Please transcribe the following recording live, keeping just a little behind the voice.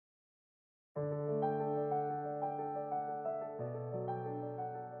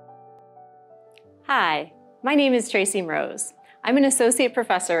Hi, my name is Tracy Mroz. I'm an associate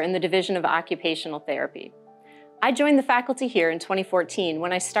professor in the Division of Occupational Therapy. I joined the faculty here in 2014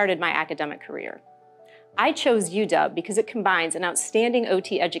 when I started my academic career. I chose UW because it combines an outstanding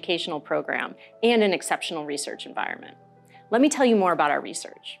OT educational program and an exceptional research environment. Let me tell you more about our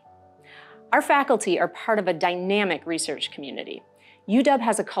research. Our faculty are part of a dynamic research community. UW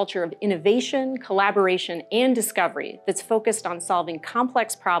has a culture of innovation, collaboration, and discovery that's focused on solving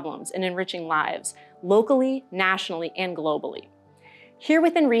complex problems and enriching lives locally, nationally, and globally. Here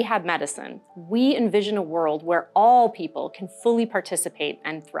within rehab medicine, we envision a world where all people can fully participate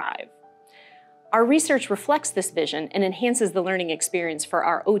and thrive. Our research reflects this vision and enhances the learning experience for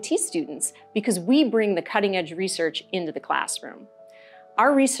our OT students because we bring the cutting-edge research into the classroom.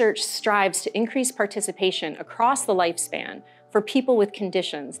 Our research strives to increase participation across the lifespan for people with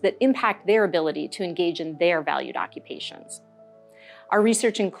conditions that impact their ability to engage in their valued occupations. Our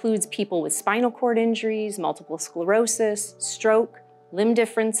research includes people with spinal cord injuries, multiple sclerosis, stroke, limb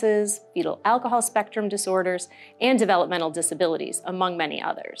differences, fetal alcohol spectrum disorders, and developmental disabilities, among many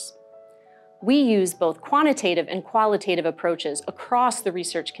others. We use both quantitative and qualitative approaches across the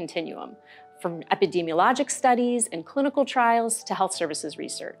research continuum, from epidemiologic studies and clinical trials to health services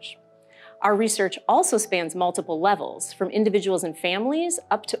research. Our research also spans multiple levels, from individuals and families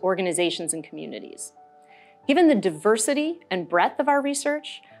up to organizations and communities. Given the diversity and breadth of our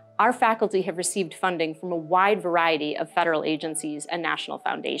research, our faculty have received funding from a wide variety of federal agencies and national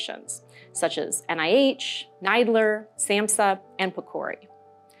foundations, such as NIH, NIDLR, SAMHSA, and PCORI.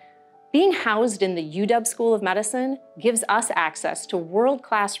 Being housed in the UW School of Medicine gives us access to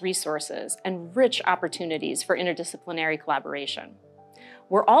world-class resources and rich opportunities for interdisciplinary collaboration.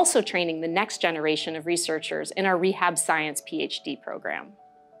 We're also training the next generation of researchers in our Rehab Science PhD program.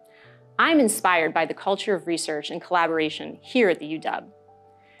 I'm inspired by the culture of research and collaboration here at the UW.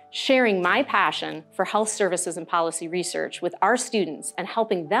 Sharing my passion for health services and policy research with our students and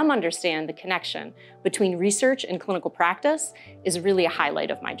helping them understand the connection between research and clinical practice is really a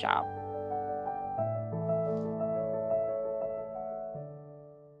highlight of my job.